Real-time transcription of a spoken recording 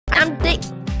I'm thick.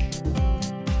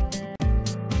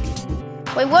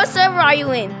 Wait, what server are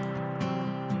you in?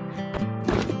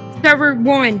 Server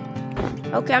 1.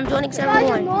 Okay, I'm joining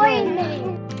server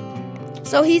 1.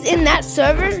 So he's in that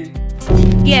server?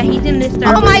 Yeah, he's in this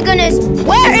server. Oh my goodness!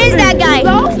 Where is that guy?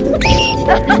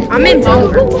 I'm in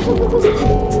bunker.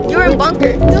 You're in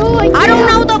bunker. I don't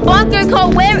know the bunker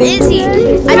code. Where is he?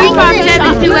 I think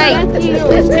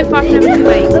 25728. It's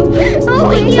 25728.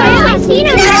 Oh yeah, I seen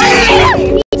him.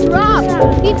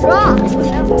 He dropped.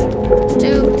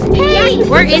 Dude. Hey,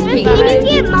 Where is he? Can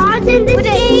you get mods in this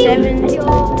game?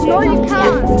 No, you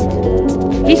can't.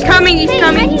 He's coming. He's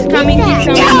coming. He's coming. He's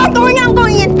coming. Yeah, I'm going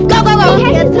in. Go, go, go.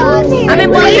 I'm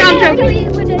in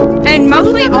bunker. And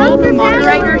mostly all the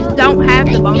moderators don't have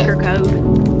the bunker code.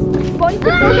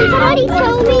 Somebody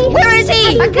told me. Where is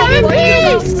he? I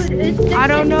I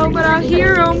don't know, but I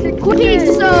hear him. Okay,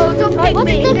 so don't pick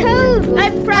me. What's the code?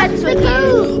 I'm friends with you.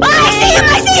 Oh, I see him!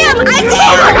 I see him!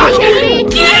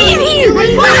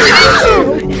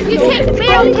 You can't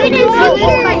barely get in.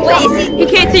 Wait, is he? He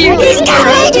can't see you. He's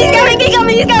coming!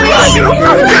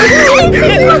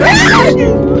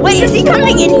 Wait, is he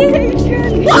coming in here?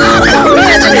 Whoa!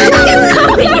 He's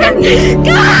coming in!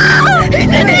 Go!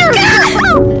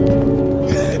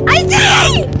 I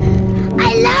see! I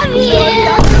love you.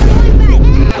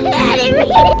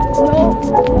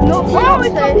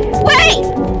 Wait!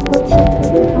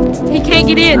 He can't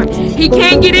get in. He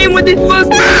can't get in with his book.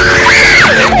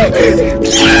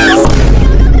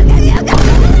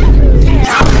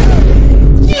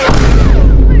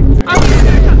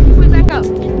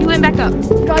 He went back up.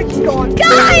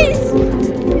 Guys!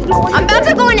 I'm about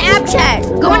to go in app chat.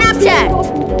 Go in app chat.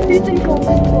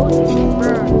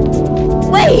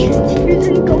 Wait!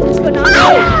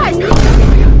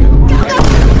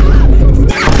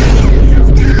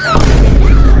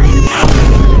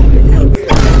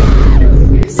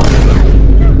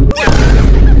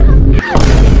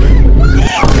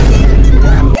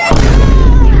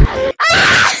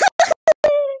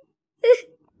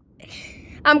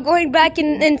 I'm going back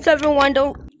in server 1.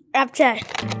 Don't app chat.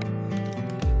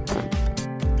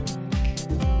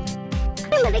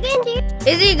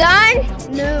 Is he gone?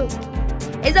 No.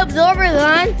 Is Absorber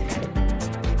gone?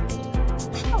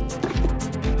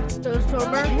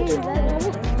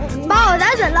 Balls,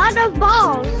 that's a lot of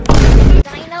balls.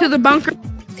 To the bunker.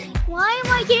 Why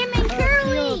am I getting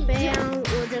curly?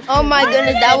 Oh my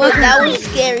goodness, that was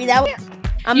scary. That was.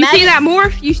 You see that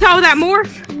morph? You saw that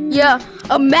morph? Yeah.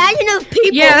 Imagine if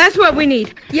people. Yeah, that's what we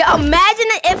need. Yeah.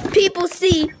 Imagine if people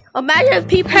see. Imagine if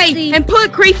people see. Hey, and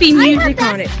put creepy music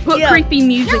on it. Put creepy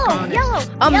music on it.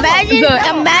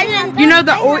 Imagine. You know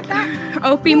the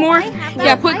Opie morph?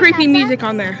 Yeah, put creepy music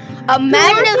on there.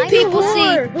 Imagine if people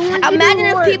see. Imagine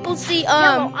if people see.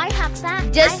 I have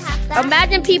that. Just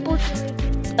imagine people.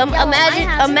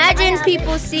 Imagine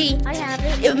people see. I have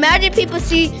it. Imagine people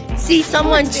see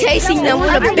someone chasing them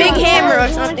with a big hammer or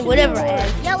something, whatever.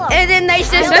 Yellow. And then they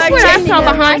just That's start what I chasing saw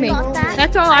them. behind me.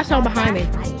 That's all I saw behind me.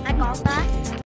 I got that.